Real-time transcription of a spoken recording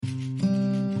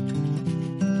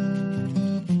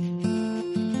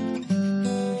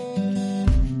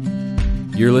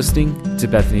You're listening to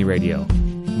Bethany Radio.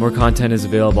 More content is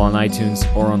available on iTunes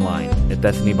or online at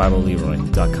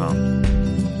BethanyBibleLeroy.com.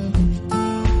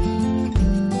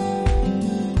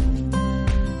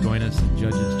 Join us in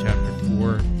Judges chapter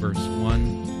 4, verse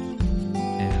 1.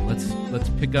 And let's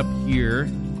pick up here,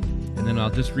 and then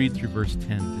I'll just read through verse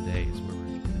 10 today is where we're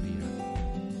going to be at.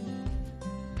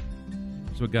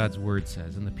 Here's what God's word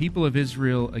says. And the people of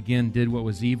Israel again did what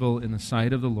was evil in the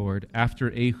sight of the Lord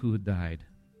after Ehud died.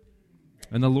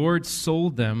 And the Lord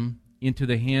sold them into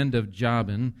the hand of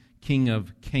Jabin, king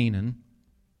of Canaan,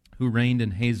 who reigned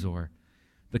in Hazor.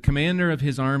 The commander of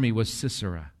his army was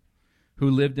Sisera,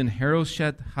 who lived in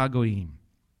Harosheth Hagoyim.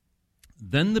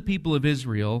 Then the people of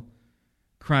Israel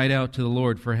cried out to the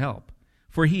Lord for help,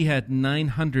 for he had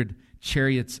 900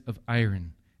 chariots of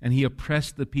iron, and he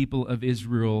oppressed the people of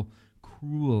Israel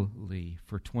cruelly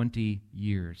for 20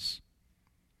 years.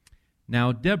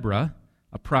 Now Deborah,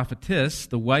 a prophetess,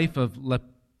 the wife of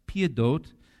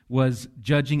Lapidoth, was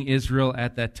judging Israel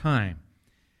at that time.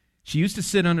 She used to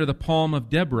sit under the palm of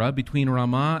Deborah between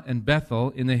Ramah and Bethel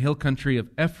in the hill country of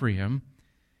Ephraim,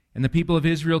 and the people of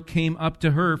Israel came up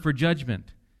to her for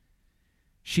judgment.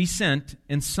 She sent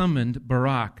and summoned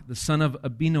Barak, the son of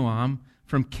Abinoam,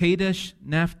 from Kadesh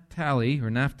Naphtali,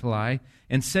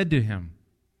 and said to him,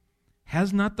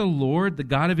 "Has not the Lord, the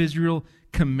God of Israel,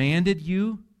 commanded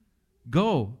you?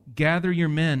 Go, gather your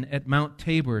men at Mount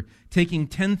Tabor, taking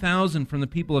 10,000 from the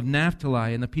people of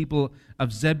Naphtali and the people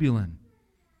of Zebulun.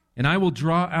 And I will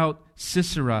draw out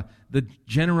Sisera, the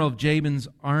general of Jabin's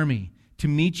army, to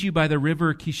meet you by the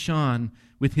river Kishon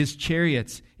with his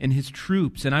chariots and his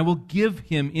troops, and I will give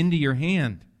him into your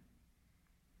hand."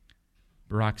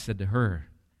 Barak said to her,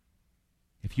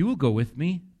 "If you will go with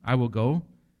me, I will go,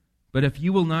 but if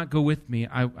you will not go with me,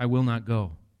 I will not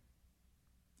go."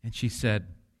 And she said,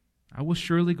 "I will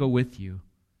surely go with you.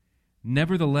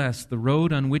 Nevertheless, the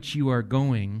road on which you are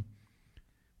going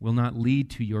will not lead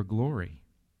to your glory,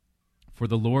 for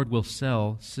the Lord will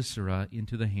sell Sisera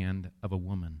into the hand of a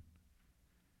woman."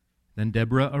 Then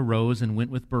Deborah arose and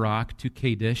went with Barak to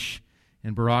Kadesh,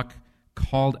 and Barak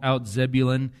called out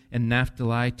Zebulun and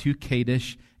Naphtali to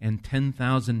Kadesh, and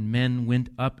 10,000 men went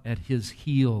up at his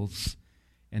heels,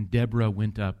 and Deborah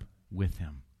went up with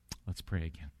him. Let's pray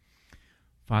again.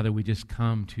 Father, we just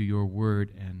come to your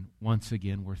word, and once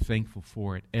again, we're thankful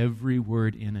for it. Every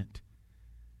word in it.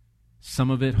 Some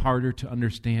of it harder to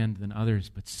understand than others,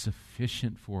 but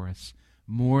sufficient for us,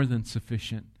 more than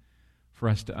sufficient for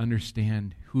us to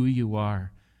understand who you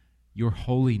are, your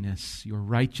holiness, your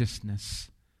righteousness,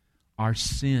 our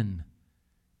sin,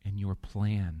 and your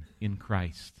plan in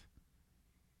Christ.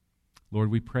 Lord,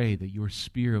 we pray that your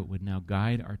Spirit would now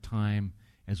guide our time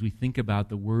as we think about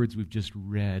the words we've just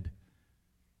read.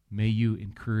 May you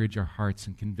encourage our hearts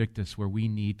and convict us where we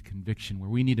need conviction, where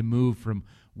we need to move from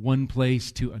one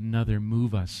place to another.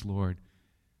 Move us, Lord.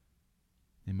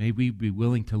 And may we be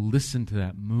willing to listen to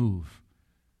that move,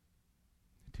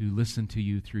 to listen to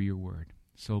you through your word.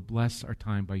 So bless our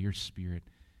time by your Spirit.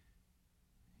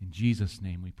 In Jesus'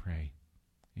 name we pray.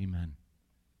 Amen.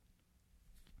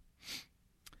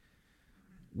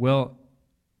 Well,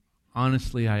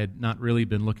 honestly, I had not really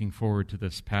been looking forward to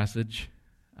this passage.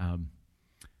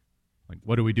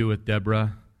 What do we do with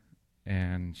Deborah?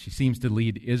 And she seems to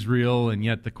lead Israel, and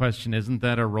yet the question, isn't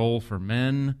that a role for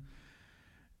men?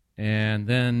 And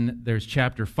then there's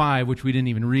chapter 5, which we didn't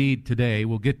even read today,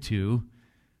 we'll get to,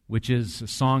 which is a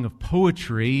song of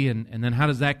poetry, and then how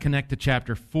does that connect to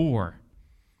chapter 4?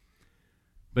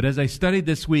 But as I studied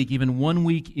this week, even 1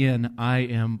 week in, I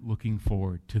am looking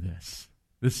forward to this.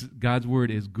 God's Word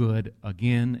is good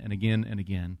again and again and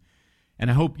again. And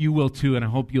I hope you will too, and I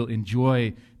hope you'll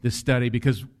enjoy this study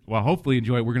because, well, hopefully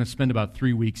enjoy it. We're going to spend about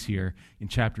 3 weeks here in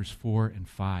chapters 4 and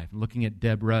 5, looking at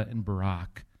Deborah and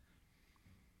Barak.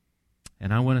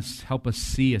 And I want to help us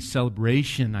see a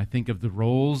celebration, I think, of the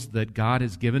roles that God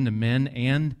has given to men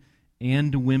and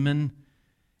women,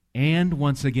 and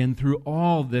once again, through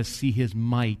all this, see His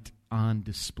might on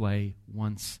display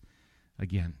once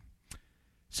again.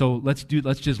 So let's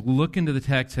just look into the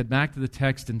text, head back to the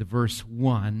text into verse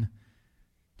 1,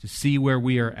 to see where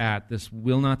we are at. This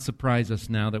will not surprise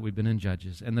us now that we've been in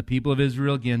Judges. And the people of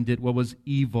Israel again did what was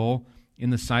evil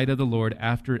in the sight of the Lord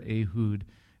after Ehud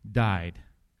died.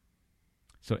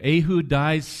 So Ehud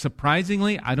dies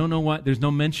surprisingly. I don't know what. There's no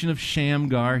mention of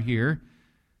Shamgar here.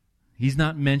 He's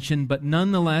not mentioned, but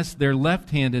nonetheless, their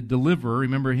left-handed deliverer,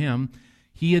 remember him,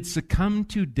 he had succumbed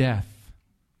to death.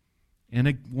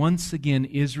 And once again,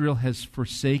 Israel has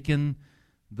forsaken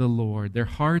the Lord. Their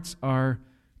hearts are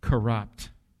corrupt.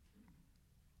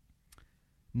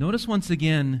 Notice once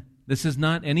again, this is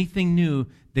not anything new.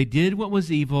 They did what was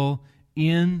evil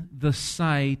in the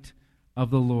sight of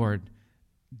the Lord.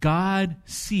 God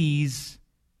sees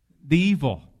the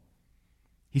evil.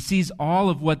 He sees all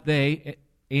of what they,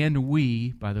 and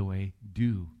we, by the way,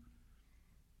 do.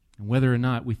 And whether or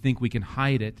not we think we can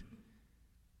hide it,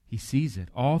 He sees it.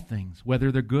 All things,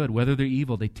 whether they're good, whether they're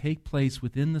evil, they take place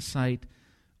within the sight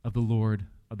of the Lord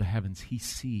of the heavens. He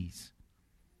sees.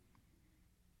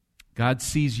 God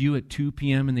sees you at 2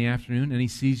 p.m. in the afternoon, and He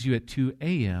sees you at 2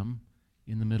 a.m.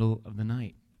 in the middle of the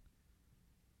night.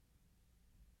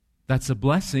 That's a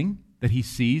blessing that He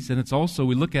sees, and it's also,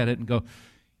 we look at it and go,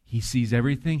 He sees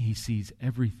everything, He sees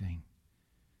everything.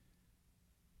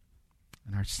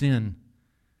 And our sin,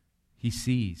 He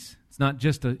sees. It's not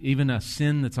just even a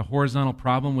sin that's a horizontal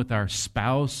problem with our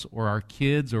spouse or our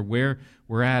kids or where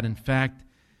we're at. In fact,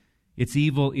 it's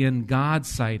evil in God's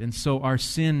sight, and so our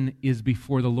sin is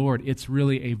before the Lord. It's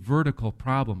really a vertical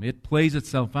problem. It plays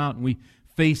itself out, and we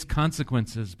face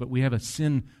consequences, but we have a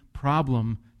sin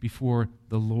problem before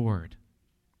the Lord.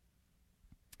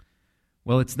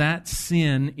 Well, it's that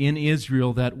sin in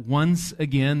Israel that once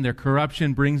again their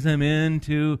corruption brings them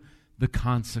into the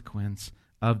consequence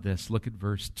of this. Look at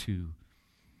verse 2.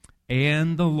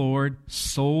 And the Lord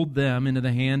sold them into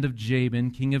the hand of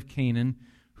Jabin, king of Canaan,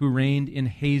 who reigned in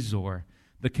Hazor.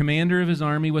 The commander of his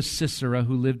army was Sisera,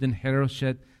 who lived in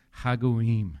Harosheth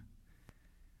Hagoyim.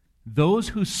 Those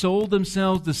who sold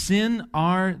themselves to sin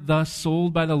are thus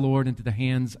sold by the Lord into the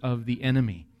hands of the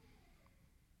enemy.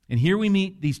 And here we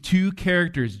meet these two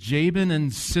characters, Jabin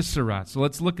and Sisera. So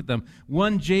let's look at them.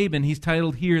 One, Jabin, he's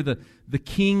titled here the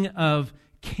king of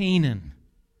Canaan.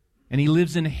 And he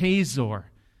lives in Hazor.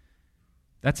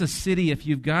 That's a city. If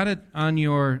you've got it on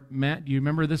your map, do you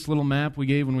remember this little map we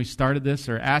gave when we started this?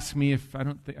 Or ask me if, I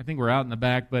think we're out in the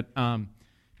back, but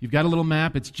you've got a little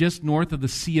map. It's just north of the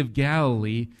Sea of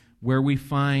Galilee where we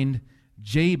find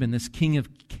Jabin, this king of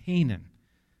Canaan.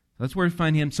 That's where we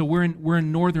find him. So we're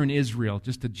in northern Israel,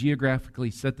 just to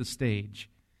geographically set the stage.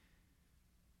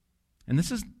 And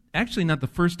this is actually not the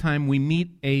first time we meet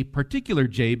a particular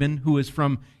Jabin who is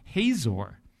from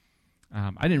Hazor.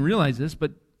 I didn't realize this,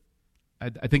 but I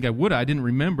think I would. I didn't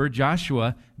remember.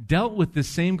 Joshua dealt with this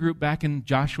same group back in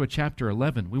Joshua chapter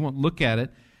 11. We won't look at it.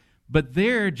 But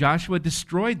there, Joshua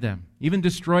destroyed them, even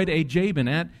destroyed a Jabin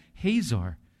at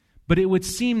Hazor. But it would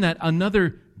seem that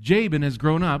another Jabin has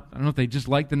grown up. I don't know if they just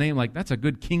like the name, like, that's a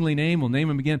good kingly name, we'll name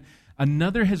him again.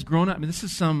 Another has grown up. I mean, this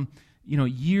is some,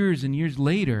 years and years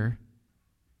later.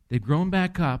 They've grown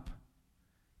back up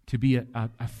to be a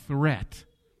threat.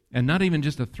 And not even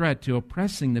just a threat, to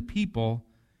oppressing the people,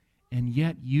 and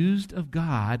yet used of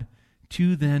God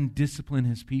to then discipline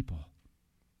His people.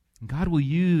 And God will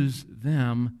use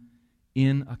them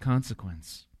in a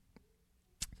consequence.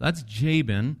 So that's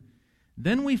Jabin.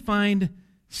 Then we find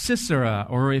Sisera,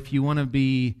 or if you want to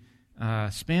be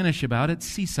Spanish about it,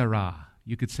 Sisera.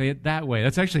 You could say it that way.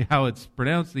 That's actually how it's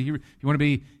pronounced. If you want to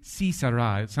be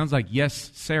Sisera, it sounds like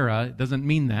yes, Sarah. It doesn't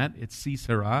mean that. It's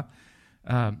Sisera.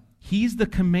 He's the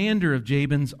commander of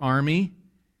Jabin's army,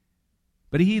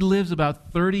 but he lives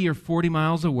about 30 or 40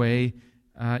 miles away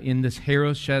in this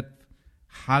Harosheth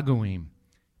Hagoyim.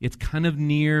 It's kind of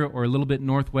near or a little bit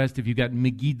northwest. If you've got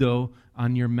Megiddo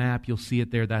on your map, you'll see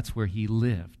it there. That's where he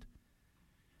lived.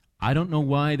 I don't know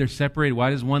why they're separated.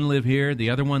 Why does one live here, the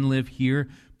other one live here?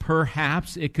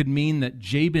 Perhaps it could mean that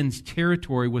Jabin's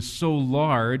territory was so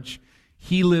large,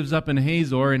 he lives up in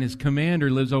Hazor and his commander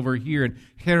lives over here in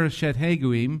Harosheth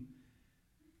Hagoyim.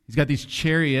 He's got these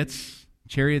chariots.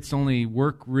 Chariots only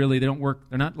work really, they're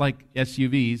not like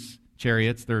SUVs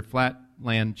chariots, they're flat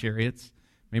land chariots.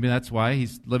 Maybe that's why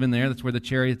he's living there. That's where the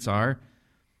chariots are.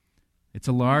 It's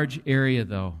a large area,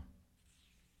 though.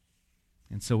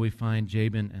 And so we find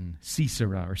Jabin and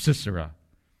Sisera.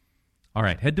 All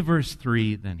right, head to verse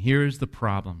 3 then. Here's the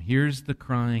problem. Here's the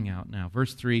crying out now.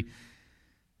 Verse 3,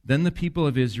 then the people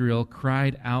of Israel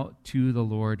cried out to the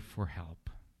Lord for help.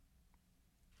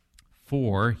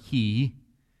 For he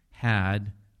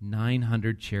had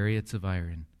 900 chariots of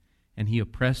iron, and he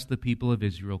oppressed the people of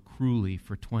Israel cruelly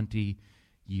for 20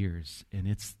 years. And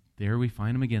it's there we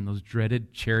find them again, those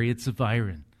dreaded chariots of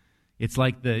iron. It's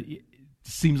like it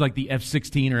seems like the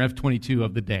F-16 or F-22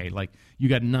 of the day. Like, you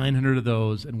got 900 of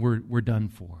those, and we're done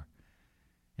for.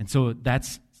 And so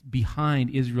that's behind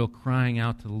Israel crying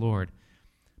out to the Lord.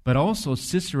 But also,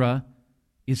 Sisera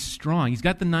is strong. He's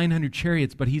got the 900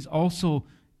 chariots, but he's also,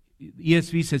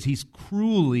 ESV says he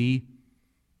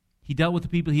dealt with the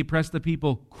people, he oppressed the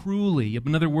people cruelly.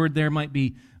 Another word there might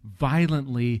be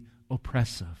violently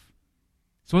oppressive.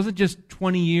 So it wasn't just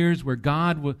 20 years where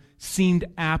God seemed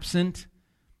absent,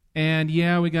 and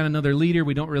yeah, we got another leader,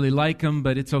 we don't really like him,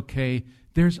 but it's okay.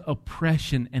 There's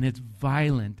oppression, and it's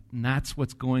violent, and that's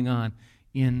what's going on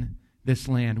in this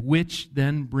land, which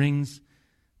then brings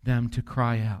them to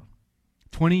cry out.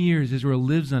 20 years Israel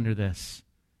lives under this,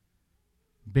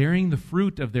 bearing the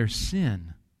fruit of their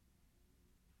sin.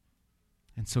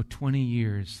 And so 20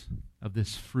 years of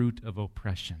this fruit of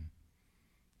oppression.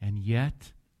 And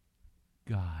yet,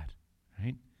 God,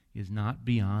 right, is not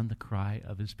beyond the cry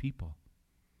of his people.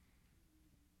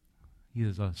 He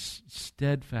is a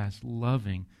steadfast,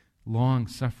 loving,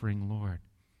 long-suffering Lord.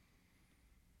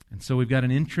 And so we've got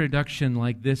an introduction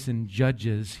like this in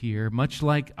Judges here, much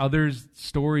like other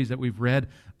stories that we've read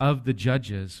of the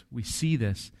Judges. We see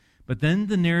this. But then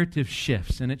the narrative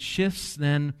shifts, and it shifts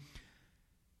then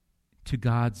to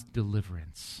God's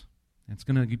deliverance. And it's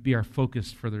going to be our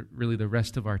focus for the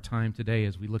rest of our time today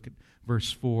as we look at verse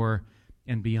 4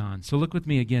 and beyond. So look with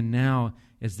me again now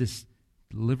as this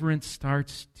deliverance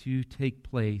starts to take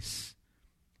place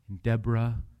in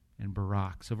Deborah and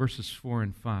Barak. So verses 4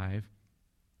 and 5.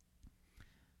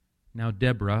 Now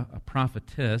Deborah, a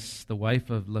prophetess, the wife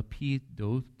of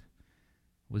Lapidoth,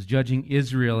 was judging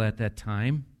Israel at that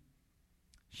time.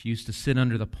 She used to sit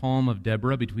under the palm of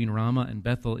Deborah between Ramah and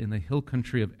Bethel in the hill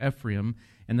country of Ephraim,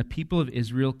 and the people of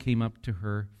Israel came up to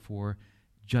her for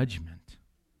judgment.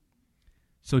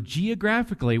 So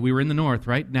geographically, we were in the north,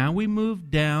 right? Now we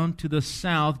move down to the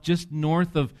south, just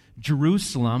north of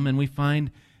Jerusalem, and we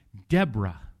find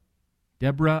Deborah.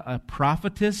 Deborah, a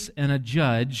prophetess and a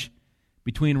judge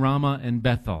between Ramah and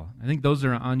Bethel. I think those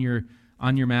are on your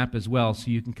map as well, so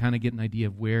you can kind of get an idea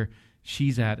of where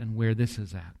she's at and where this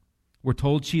is at. We're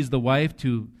told she's the wife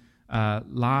to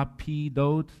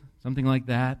Lapidoth, something like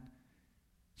that.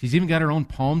 She's even got her own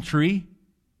palm tree.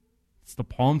 It's the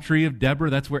palm tree of Deborah.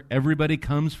 That's where everybody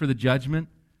comes for the judgment.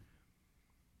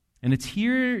 And it's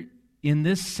here in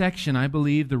this section, I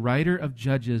believe, the writer of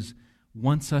Judges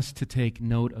wants us to take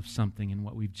note of something in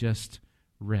what we've just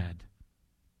read.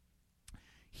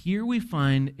 Here we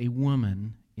find a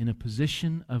woman in a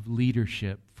position of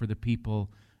leadership for the people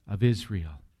of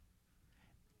Israel.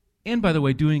 And by the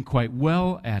way, doing quite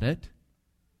well at it.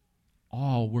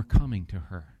 All were coming to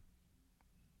her.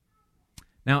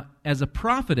 Now, as a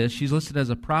prophetess, she's listed as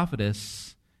a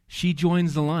prophetess. She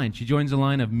joins the line. She joins the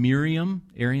line of Miriam,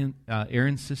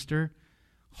 Aaron's sister,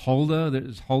 Huldah.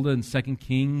 There's Huldah in 2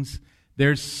 Kings.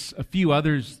 There's a few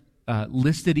others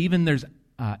listed. Even there's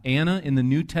Anna in the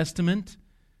New Testament.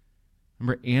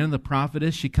 Remember Anna the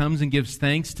prophetess? She comes and gives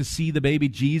thanks to see the baby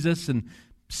Jesus and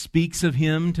speaks of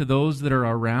him to those that are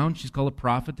around. She's called a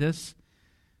prophetess.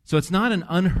 So it's not an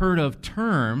unheard of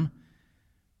term.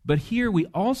 But here we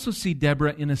also see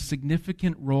Deborah in a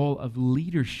significant role of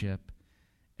leadership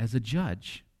as a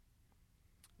judge.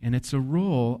 And it's a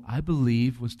role, I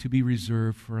believe, was to be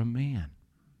reserved for a man.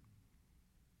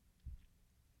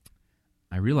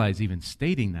 I realize even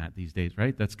stating that these days,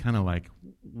 right? That's kind of like,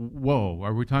 whoa,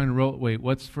 are we talking wait,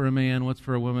 what's for a man, what's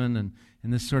for a woman,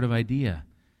 and this sort of idea.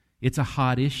 It's a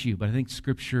hot issue, but I think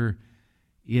Scripture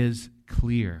is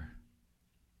clear.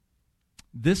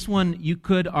 This one, you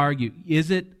could argue,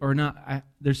 is it or not?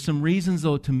 There's some reasons,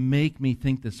 though, to make me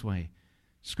think this way.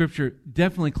 Scripture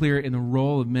definitely clear in the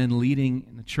role of men leading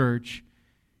in the church.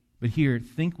 But here,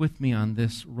 think with me on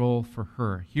this role for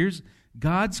her. Here's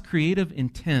God's creative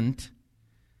intent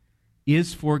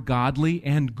is for godly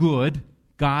and good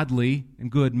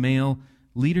male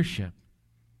leadership.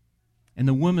 And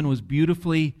the woman was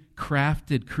beautifully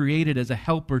crafted, created as a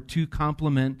helper to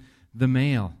complement the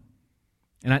male.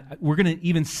 And we're going to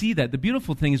even see that. The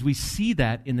beautiful thing is we see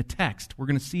that in the text. We're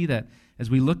going to see that as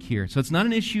we look here. So it's not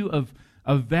an issue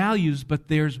of values, but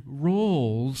there's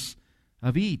roles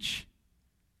of each.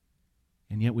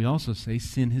 And yet we also say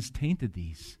sin has tainted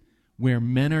these. Where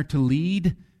men are to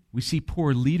lead, we see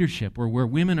poor leadership. Or where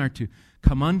women are to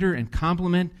come under and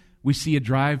complement, we see a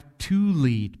drive to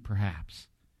lead, perhaps.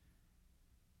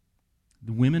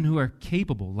 The women who are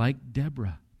capable, like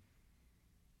Deborah.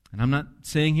 And I'm not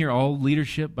saying here all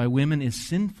leadership by women is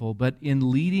sinful, but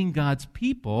in leading God's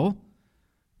people,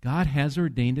 God has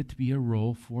ordained it to be a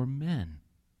role for men.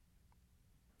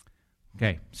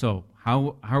 Okay, so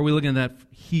how are we looking at that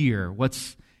here?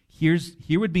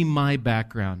 Here would be my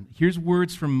background. Here's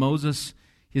words from Moses.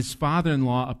 His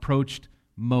father-in-law approached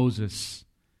Moses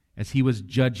as he was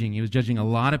judging. He was judging a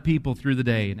lot of people through the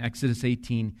day. In Exodus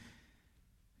 18,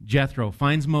 Jethro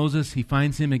finds Moses. He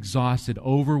finds him exhausted,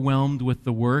 overwhelmed with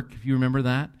the work, if you remember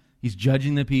that. He's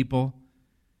judging the people.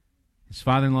 His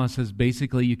father-in-law says,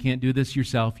 basically, you can't do this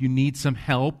yourself. You need some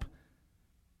help.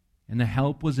 And the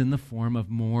help was in the form of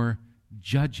more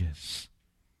judges.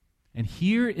 And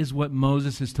here is what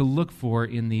Moses is to look for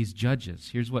in these judges.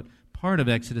 Here's what part of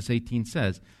Exodus 18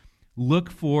 says.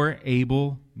 look for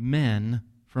able men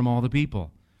from all the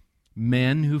people,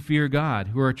 men who fear God,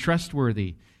 who are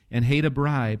trustworthy and hate a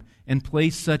bribe, and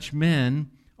place such men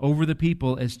over the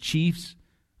people as chiefs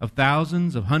of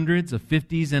thousands, of hundreds, of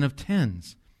fifties, and of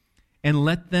tens. And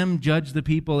let them judge the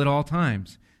people at all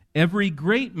times. Every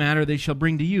great matter they shall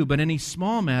bring to you, but any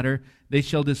small matter they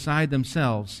shall decide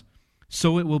themselves.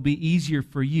 So it will be easier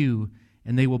for you,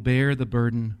 and they will bear the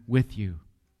burden with you.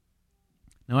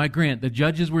 Now I grant, the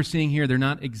judges we're seeing here, they're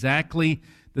not exactly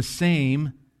the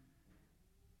same,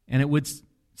 and it would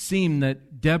seem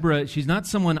that Deborah, she's not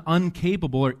someone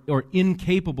incapable or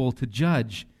incapable to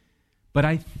judge, but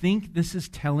I think this is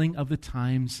telling of the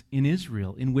times in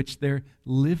Israel in which they're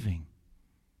living.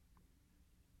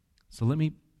 So let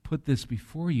me put this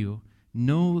before you.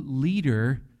 No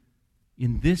leader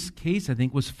in this case, I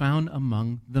think, was found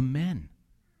among the men.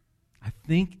 I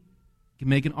think you can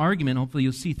make an argument, hopefully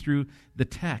you'll see through the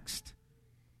text.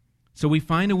 So we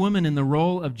find a woman in the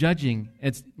role of judging.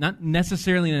 It's not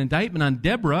necessarily an indictment on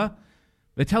Deborah,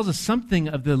 but it tells us something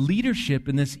of the leadership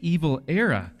in this evil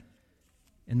era,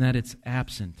 and that it's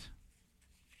absent.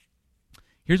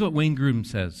 Here's what Wayne Grudem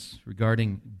says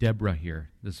regarding Deborah here,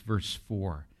 this verse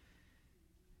 4.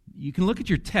 You can look at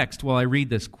your text while I read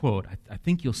this quote. I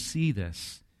think you'll see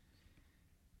this.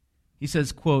 He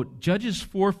says, quote, Judges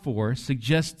 4:4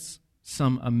 suggests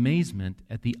some amazement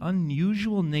at the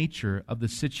unusual nature of the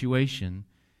situation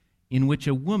in which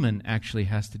a woman actually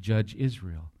has to judge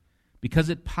Israel, because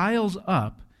it piles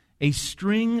up a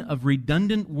string of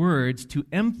redundant words to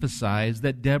emphasize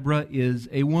that Deborah is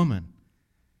a woman.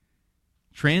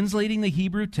 Translating the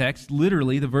Hebrew text,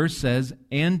 literally the verse says,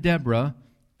 and Deborah,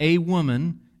 a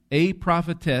woman, a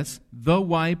prophetess, the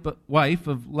wife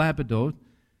of Lapidoth,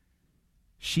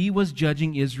 she was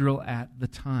judging Israel at the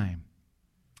time.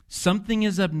 Something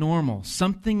is abnormal.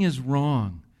 Something is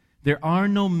wrong. There are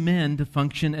no men to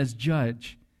function as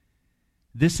judge.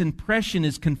 This impression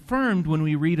is confirmed when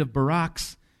we read of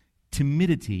Barak's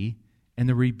timidity and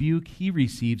the rebuke he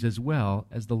receives, as well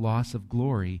as the loss of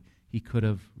glory he could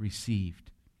have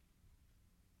received.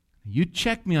 You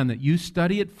check me on that. You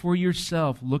study it for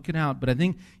yourself. Look it out. But I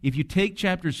think if you take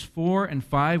chapters 4 and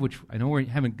 5, which I know we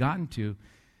haven't gotten to,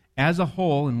 as a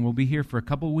whole, and we'll be here for a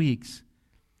couple weeks,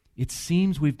 it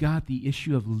seems we've got the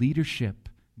issue of leadership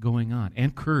going on,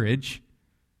 and courage,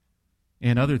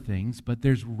 and other things, but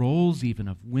there's roles even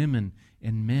of women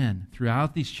and men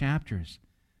throughout these chapters.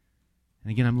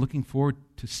 And again, I'm looking forward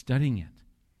to studying it,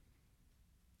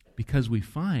 because we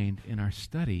find in our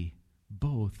study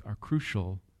both are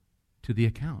crucial to the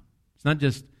account. It's not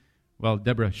just, well,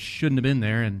 Deborah shouldn't have been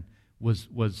there and was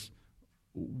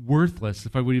worthless,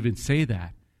 if I would even say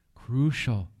that.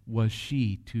 Crucial was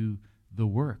she to the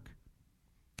work.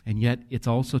 And yet, it's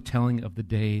also telling of the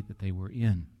day that they were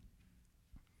in.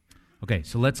 Okay,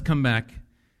 so let's come back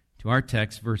to our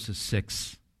text, verses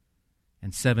 6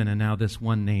 and 7, and now this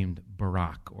one named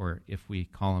Barak, or if we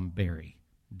call him Barry.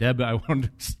 I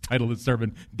wanted to title the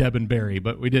sermon Deb and Barry,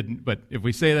 but we didn't. But if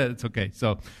we say that, it's okay.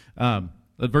 So,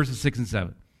 verses 6 and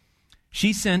 7.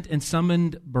 She sent and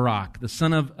summoned Barak, the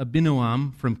son of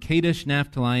Abinoam, from Kadesh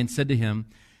Naphtali, and said to him,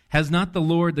 Has not the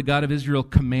Lord, the God of Israel,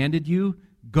 commanded you,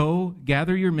 Go,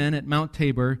 gather your men at Mount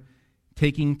Tabor,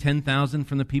 taking 10,000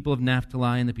 from the people of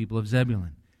Naphtali and the people of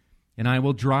Zebulun. And I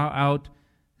will draw out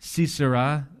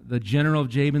Sisera, the general of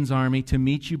Jabin's army, to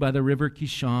meet you by the river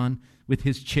Kishon with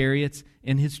his chariots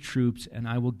and his troops, and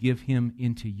I will give him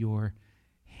into your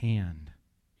hand.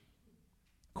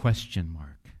 Question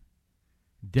mark.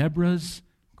 Deborah's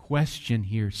question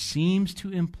here seems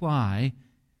to imply,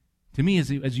 to me, as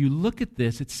you look at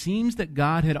this, it seems that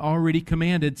God had already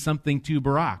commanded something to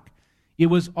Barak. It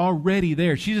was already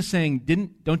there. She's just saying,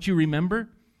 don't you remember?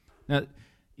 Now,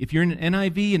 if you're in an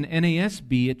NIV and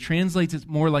NASB, it translates it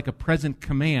more like a present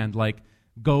command, like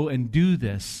go and do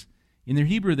this. In their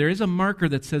Hebrew, there is a marker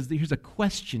that says that here's a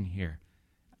question here,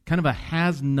 kind of a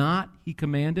has not he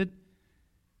commanded.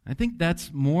 I think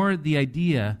that's more the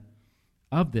idea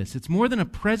of this. It's more than a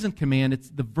present command. It's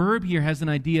the verb here has an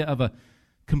idea of a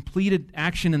completed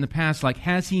action in the past, like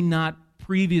has he not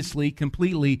previously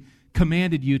completely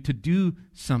commanded you to do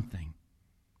something?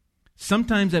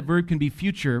 Sometimes that verb can be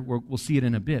future. We'll see it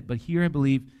in a bit. But here I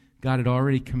believe God had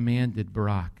already commanded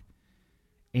Barak.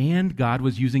 And God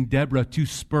was using Deborah to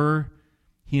spur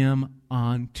him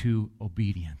on to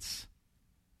obedience.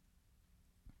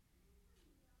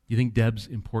 Do you think Deb's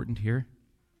important here?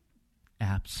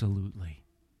 Absolutely.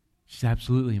 She's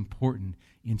absolutely important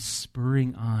in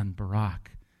spurring on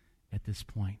Barak at this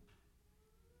point.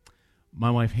 My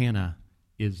wife Hannah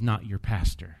is not your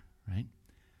pastor, right?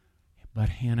 But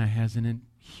Hannah has an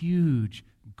huge,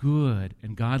 good,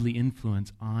 and godly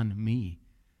influence on me.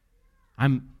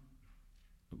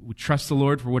 We trust the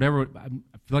Lord for whatever. I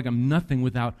feel like I'm nothing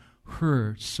without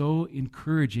her. So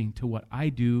encouraging to what I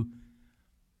do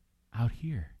out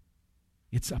here.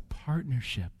 It's a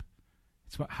partnership.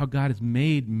 It's how God has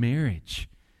made marriage.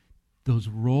 Those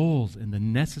roles and the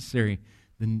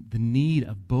need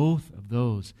of both of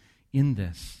those in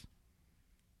this.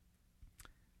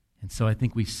 And so I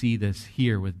think we see this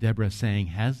here with Deborah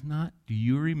saying, do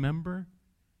you remember?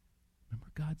 Remember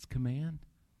God's command?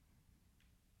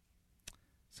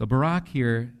 So Barak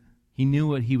here, he knew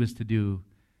what he was to do,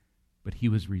 but he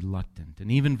was reluctant.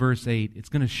 And even verse 8, it's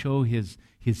going to show his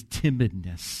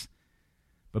timidness.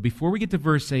 But before we get to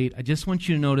verse 8, I just want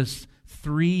you to notice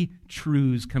 3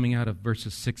 truths coming out of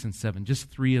verses 6 and 7, just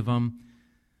 3 of them.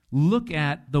 Look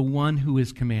at the one who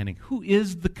is commanding. Who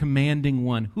is the commanding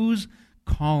one? Who's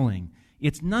calling?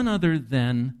 It's none other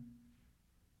than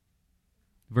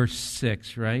verse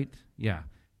 6, right? Yeah.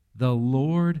 The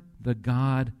Lord, the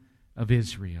God of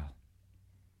Israel.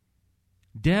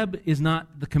 Deb is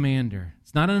not the commander.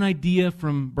 It's not an idea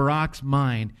from Barak's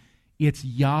mind. It's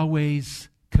Yahweh's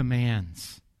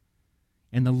commands.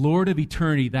 And the Lord of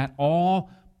eternity, that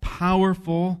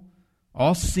all-powerful,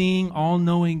 all-seeing,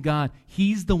 all-knowing God,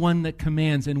 He's the one that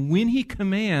commands. And when He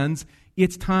commands,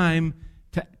 it's time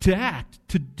to act,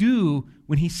 to do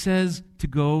when He says to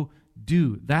go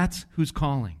do. That's who's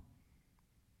calling.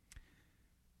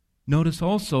 Notice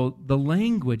also the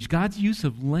language. God's use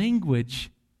of language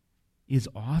is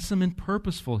awesome and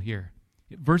purposeful here.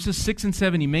 Verses 6 and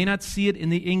 7, you may not see it in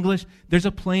the English. There's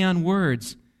a play on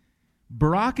words.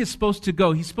 Barak is supposed to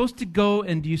go. He's supposed to go,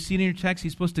 and do you see it in your text?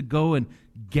 He's supposed to go and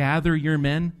gather your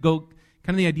men. Go,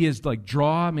 kind of the idea is like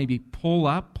draw, maybe pull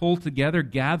up, pull together,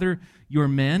 gather your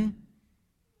men.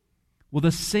 Well,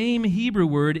 the same Hebrew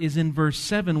word is in verse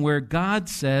 7 where God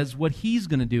says what He's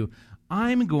going to do.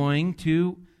 I'm going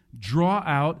to draw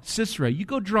out Sisera. You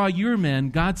go draw your men.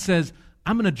 God says,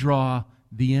 I'm going to draw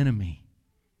the enemy.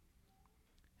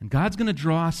 And God's going to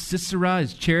draw Sisera,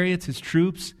 his chariots, his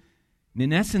troops. And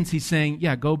in essence, He's saying,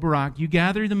 yeah, go Barak, you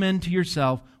gather the men to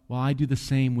yourself while I do the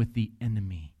same with the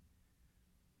enemy.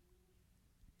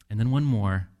 And then one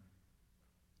more.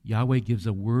 Yahweh gives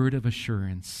a word of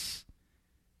assurance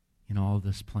in all of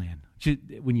this plan.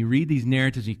 When you read these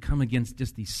narratives, you come against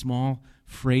just these small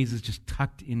phrases just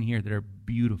tucked in here that are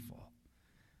beautiful.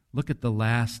 Look at the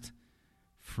last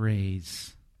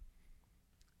phrase.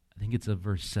 I think it's of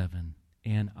verse 7.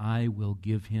 And I will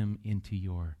give him into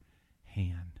your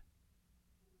hand.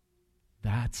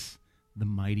 That's the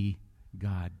mighty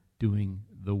God doing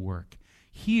the work.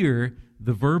 Here,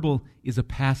 the verbal is a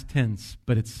past tense,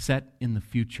 but it's set in the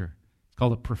future. It's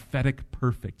called a prophetic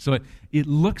perfect. So it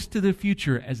looks to the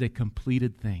future as a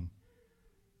completed thing.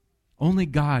 Only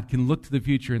God can look to the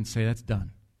future and say, that's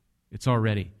done. It's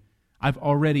already.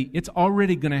 It's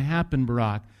already going to happen,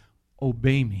 Barak.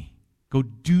 Obey me. Go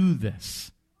do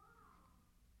this.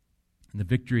 And the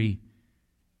victory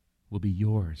will be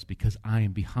yours because I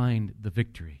am behind the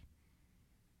victory.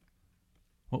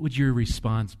 What would your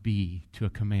response be to a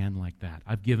command like that?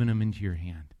 I've given him into your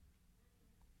hand.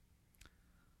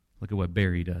 Look at what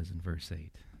Barry does in verse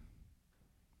 8.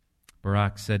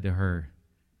 Barak said to her,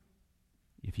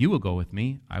 if you will go with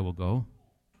me, I will go.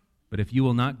 But if you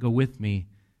will not go with me,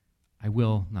 I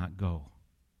will not go.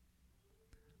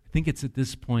 I think it's at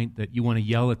this point that you want to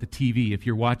yell at the TV if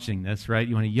you're watching this, right?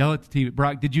 You want to yell at the TV.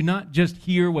 Barak, did you not just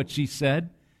hear what she said?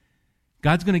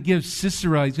 God's going to give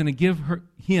Sisera, He's going to give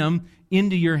him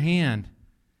into your hand.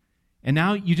 And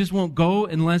now you just won't go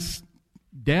unless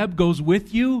Deb goes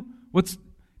with you?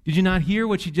 Did you not hear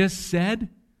what she just said?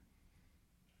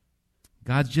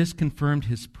 God's just confirmed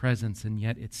His presence, and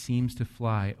yet it seems to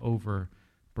fly over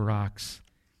Barak's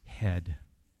head.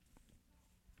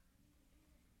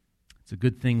 It's a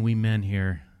good thing we men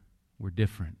here, we're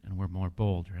different and we're more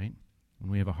bold, right? When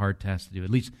we have a hard task to do. At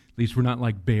least we're not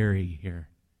like Barry here.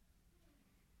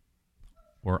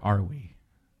 Or are we?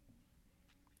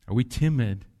 Are we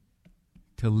timid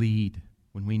to lead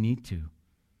when we need to?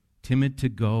 Timid to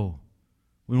go?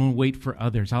 We won't wait for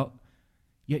others.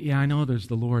 Yeah, I know there's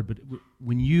the Lord, but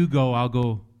when you go, I'll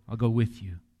go with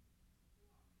you.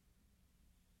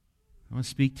 I want to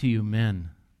speak to you, men.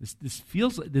 This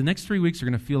feels like the next 3 weeks are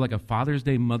going to feel like a Father's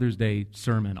Day, Mother's Day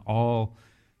sermon all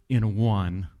in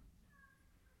one.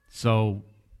 So,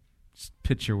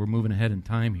 picture, we're moving ahead in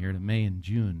time here to May and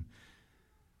June.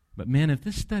 But man, if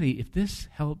this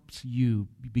helps you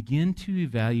begin to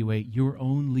evaluate your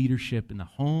own leadership in the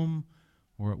home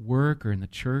or at work or in the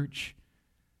church,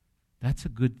 that's a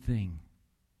good thing.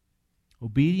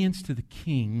 Obedience to the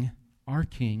King our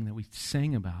King that we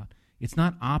sang about. It's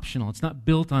not optional. It's not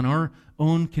built on our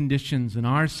own conditions and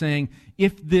our saying,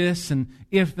 if this and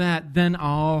if that, then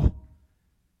all.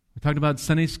 We talked about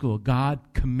Sunday school. God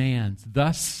commands,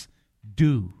 thus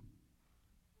do.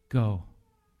 Go.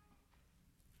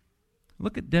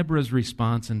 Look at Deborah's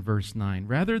response in verse 9.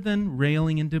 Rather than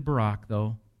railing into Barak,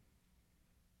 though,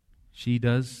 she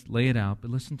does lay it out,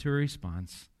 but listen to her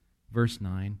response. Verse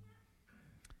 9.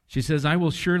 She says, I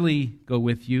will surely go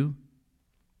with you.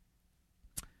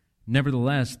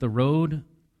 Nevertheless, the road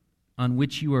on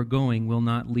which you are going will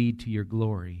not lead to your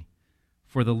glory,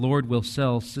 for the Lord will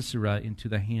sell Sisera into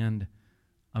the hand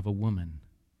of a woman.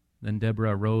 Then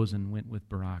Deborah arose and went with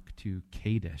Barak to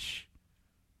Kadesh.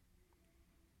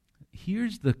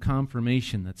 Here's the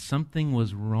confirmation that something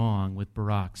was wrong with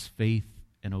Barak's faith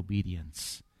and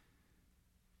obedience.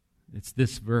 It's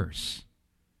this verse.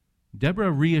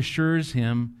 Deborah reassures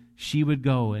him she would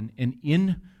go, and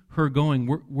in her going,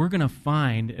 we're going to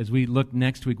find, as we look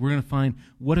next week, we're going to find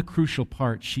what a crucial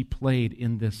part she played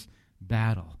in this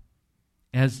battle,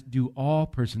 as do all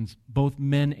persons, both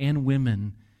men and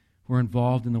women, who are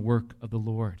involved in the work of the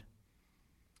Lord.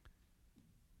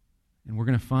 And we're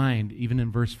going to find, even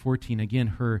in verse 14,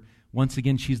 again, once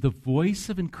again, she's the voice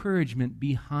of encouragement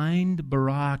behind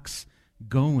Barak's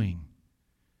going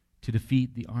to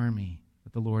defeat the army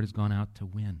that the Lord has gone out to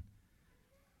win.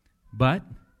 But,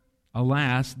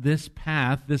 alas, this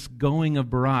path, this going of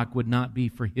Barak would not be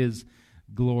for his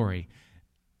glory.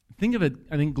 Think of it,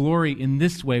 I think, glory in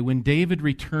this way. When David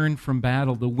returned from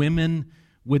battle, the women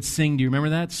would sing. Do you remember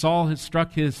that? Saul has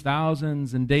struck his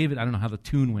thousands, and David, I don't know how the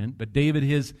tune went, but David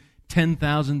his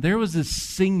 10,000. There was this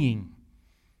singing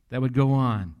that would go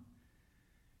on.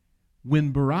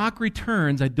 When Barak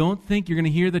returns, I don't think you're going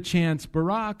to hear the chants,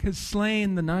 Barak has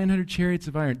slain the 900 chariots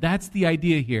of iron. That's the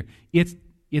idea here.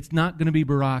 It's not going to be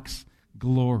Barak's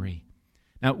glory.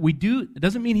 Now, it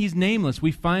doesn't mean he's nameless.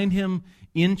 We find him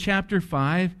in chapter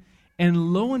 5,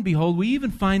 and lo and behold, we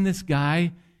even find this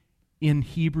guy in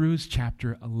Hebrews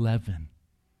chapter 11.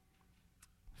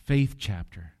 Faith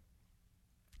chapter.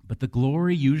 But the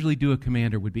glory usually due a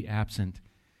commander would be absent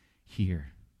here.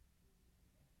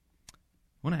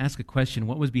 I want to ask a question.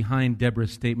 What was behind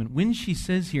Deborah's statement? When she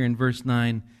says here in verse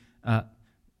 9,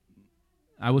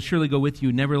 I will surely go with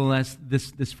you, nevertheless,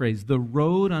 this phrase, the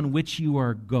road on which you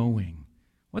are going.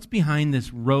 What's behind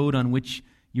this road on which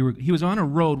he was on a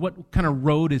road. What kind of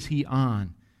road is he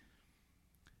on?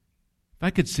 If I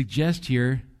could suggest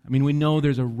here, I mean, we know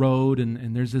there's a road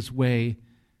and there's this way,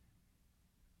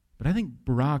 but I think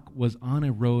Barak was on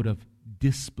a road of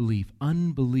disbelief,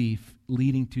 unbelief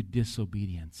leading to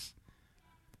disobedience.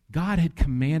 God had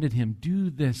commanded him, do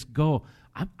this, go.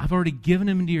 I've already given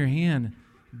him into your hand.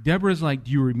 Deborah's like,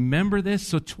 do you remember this?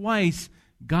 So twice,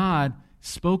 God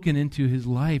spoken into his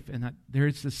life, and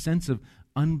there's a sense of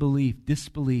unbelief,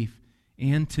 disbelief,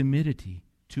 and timidity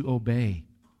to obey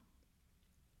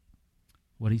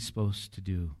what he's supposed to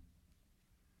do.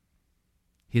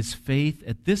 His faith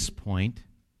at this point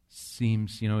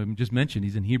seems, I just mentioned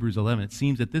he's in Hebrews 11. It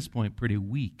seems at this point pretty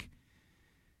weak.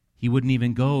 He wouldn't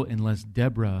even go unless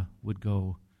Deborah would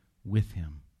go with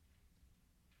him.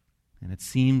 And it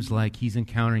seems like he's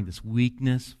encountering this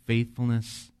weakness,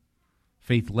 faithlessness,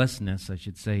 I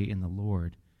should say, in the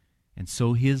Lord. And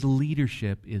so his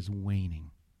leadership is waning.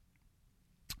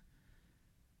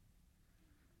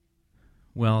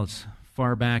 Well, as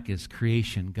far back as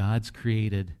creation, God's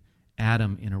created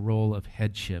Adam in a role of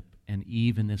headship and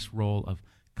Eve in this role of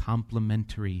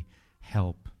complementary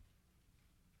help.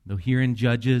 Though here in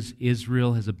Judges,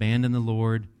 Israel has abandoned the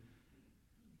Lord,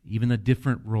 even the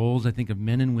different roles, I think, of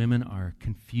men and women are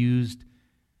confused.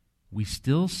 We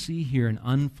still see here an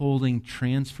unfolding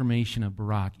transformation of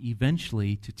Barak,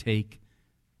 eventually to take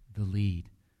the lead.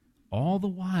 All the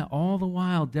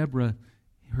while, Deborah,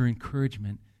 her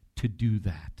encouragement to do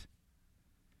that.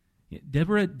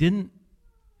 Deborah didn't,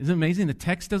 isn't it amazing? The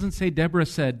text doesn't say Deborah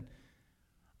said,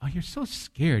 oh, you're so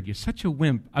scared. You're such a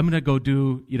wimp. I'm going to go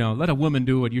do, let a woman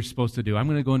do what you're supposed to do. I'm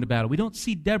going to go into battle. We don't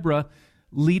see Deborah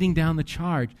leading down the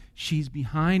charge. She's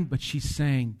behind, but she's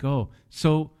saying, go.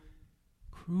 So,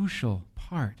 crucial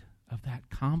part of that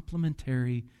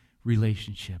complementary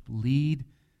relationship. Lead,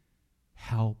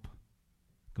 help,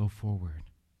 go forward.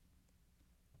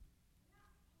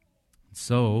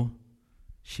 So,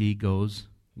 she goes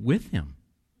with him.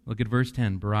 Look at verse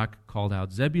 10. Barak called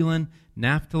out Zebulun,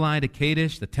 Naphtali to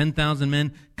Kadesh, the 10,000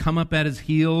 men come up at his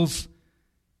heels.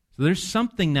 So there's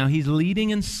something now. He's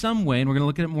leading in some way, and we're going to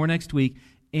look at it more next week.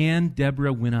 And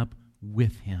Deborah went up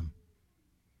with him.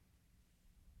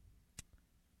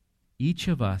 Each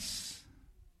of us,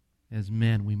 as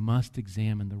men, we must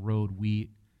examine the road we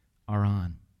are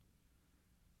on.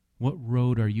 What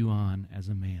road are you on as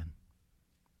a man?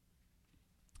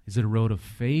 Is it a road of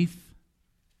faith,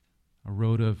 a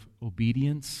road of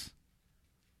obedience,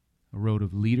 a road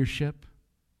of leadership?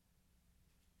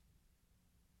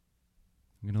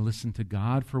 I'm going to listen to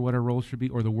God for what our role should be,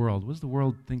 or the world. What does the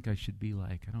world think I should be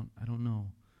like? I don't know.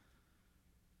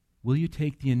 Will you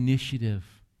take the initiative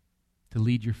to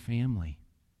lead your family?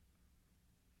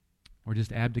 Or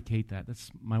just abdicate that?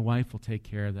 My wife will take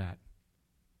care of that.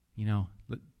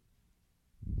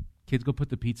 Kids, go put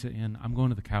the pizza in. I'm going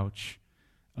to the couch.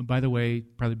 By the way,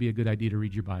 probably be a good idea to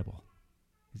read your Bible.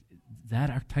 Is that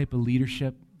our type of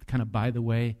leadership? Kind of by the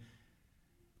way?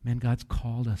 Man, God's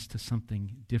called us to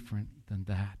something different than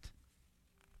that.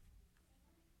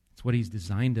 It's what He's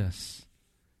designed us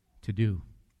to do.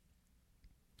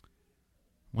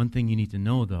 One thing you need to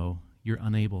know, though, you're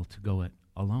unable to go it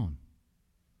alone.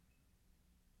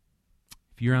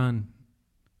 If you're on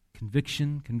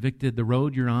convicted, the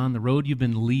road you're on, the road you've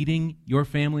been leading your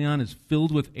family on is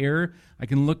filled with error, I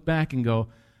can look back and go,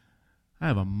 I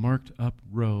have a marked up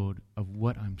road of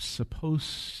what I'm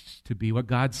supposed to be, what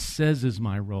God says is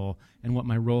my role, and what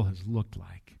my role has looked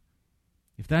like.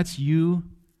 If that's you,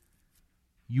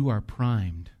 you are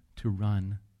primed to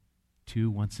run to,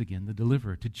 once again, the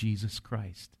deliverer, to Jesus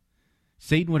Christ.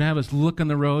 Satan would have us look on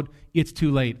the road, it's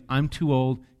too late, I'm too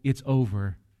old, it's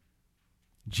over.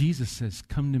 Jesus says,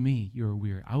 come to me, you're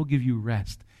weary. I will give you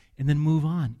rest. And then move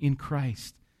on in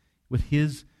Christ with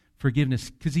His forgiveness,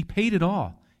 because He paid it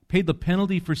all. He paid the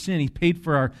penalty for sin. He paid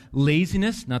for our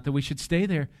laziness, not that we should stay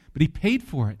there, but He paid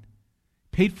for it.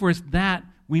 Paid for us that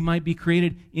we might be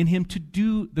created in Him to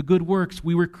do the good works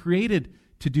we were created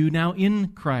to do now in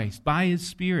Christ, by His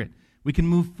Spirit. We can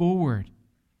move forward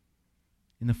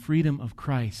in the freedom of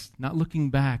Christ, not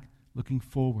looking back, looking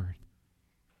forward.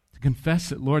 Confess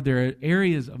that, Lord, there are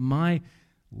areas of my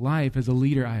life as a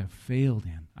leader I have failed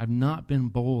in. I've not been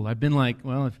bold. I've been like,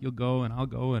 well, if you'll go and I'll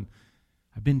go, and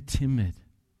I've been timid.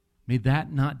 May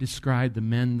that not describe the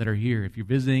men that are here, if you're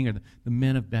visiting, or the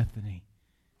men of Bethany.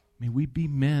 May we be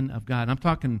men of God. And I'm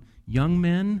talking young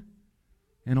men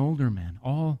and older men,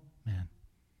 all men.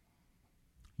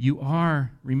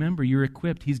 Remember, you're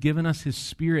equipped. He's given us His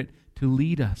Spirit to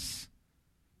lead us.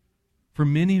 For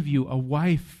many of you, a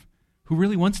wife who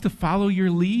really wants to follow your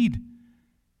lead.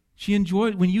 She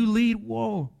enjoys, when you lead,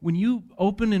 when you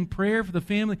open in prayer for the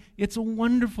family, it's a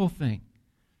wonderful thing.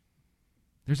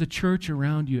 There's a church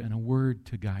around you and a word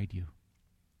to guide you.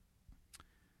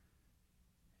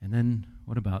 And then,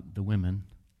 what about the women?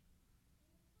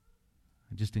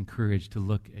 I'm just encouraged to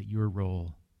look at your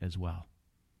role as well.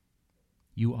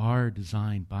 You are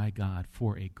designed by God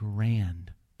for a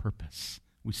grand purpose.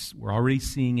 We're already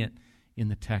seeing it in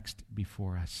the text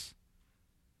before us.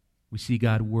 We see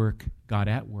God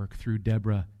at work through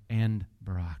Deborah and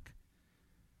Barak.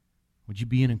 Would you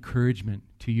be an encouragement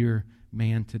to your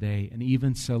man today and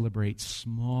even celebrate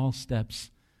small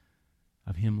steps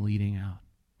of him leading out?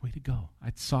 Way to go.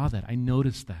 I saw that. I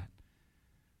noticed that.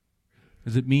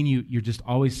 Does it mean you're just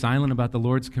always silent about the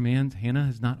Lord's commands? Hannah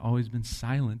has not always been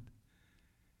silent.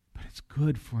 But it's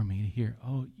good for me to hear,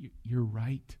 you're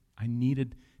right. I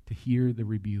needed to hear the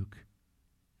rebuke.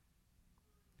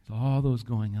 There's all those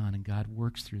going on, and God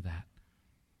works through that.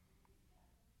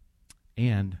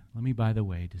 And let me, by the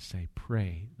way, just say,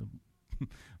 pray.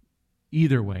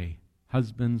 Either way,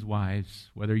 husbands,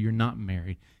 wives, whether you're not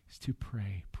married, is to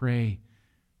pray. Pray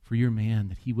for your man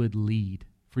that he would lead,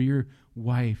 for your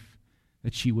wife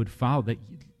that she would follow, that,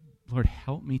 Lord,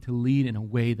 help me to lead in a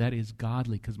way that is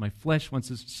godly, because my flesh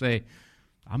wants us to say,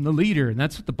 I'm the leader, and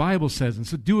that's what the Bible says, and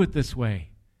so do it this way,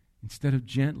 instead of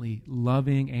gently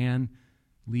loving and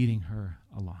leading her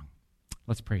along.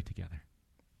 Let's pray together.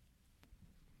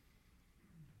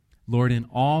 Lord, in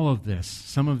all of this,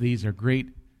 some of these are great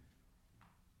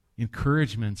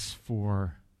encouragements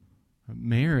for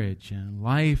marriage and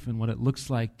life and what it looks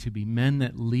like to be men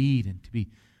that lead and to be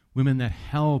women that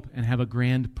help and have a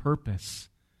grand purpose.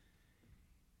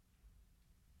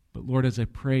 But Lord, as I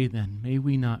pray then, may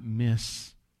we not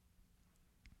miss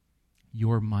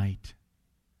your might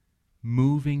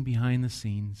moving behind the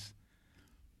scenes,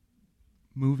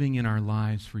 moving in our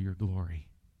lives for your glory.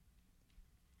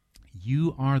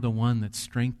 You are the one that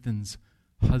strengthens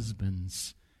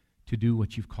husbands to do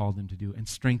what you've called them to do, and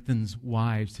strengthens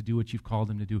wives to do what you've called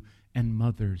them to do, and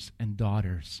mothers and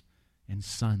daughters and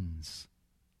sons.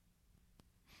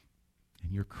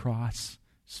 And your cross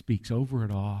speaks over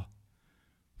it all,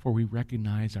 for we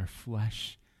recognize our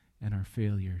flesh and our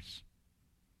failures,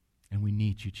 and we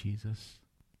need you, Jesus.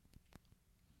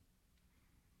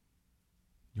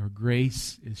 Your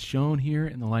grace is shown here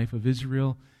in the life of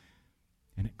Israel,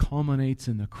 And it culminates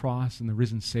in the cross and the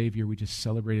risen Savior we just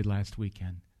celebrated last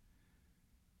weekend.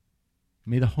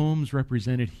 May the homes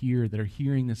represented here that are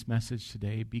hearing this message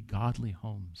today be godly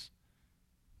homes.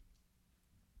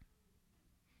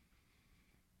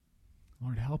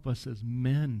 Lord, help us as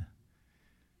men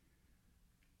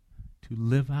to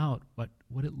live out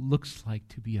what it looks like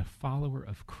to be a follower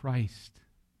of Christ.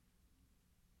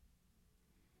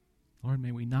 Lord,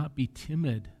 may we not be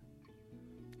timid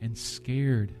and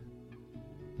scared,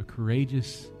 but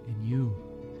courageous in you.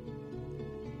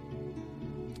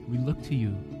 We look to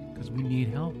you because we need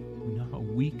help. We know how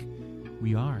weak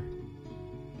we are.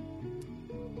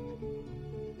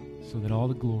 So that all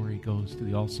the glory goes to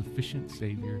the all-sufficient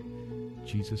Savior,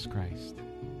 Jesus Christ.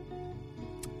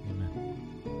 Amen.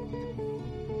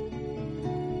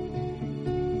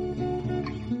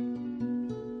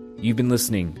 You've been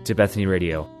listening to Bethany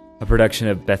Radio, a production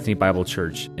of Bethany Bible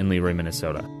Church in Leroy,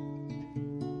 Minnesota.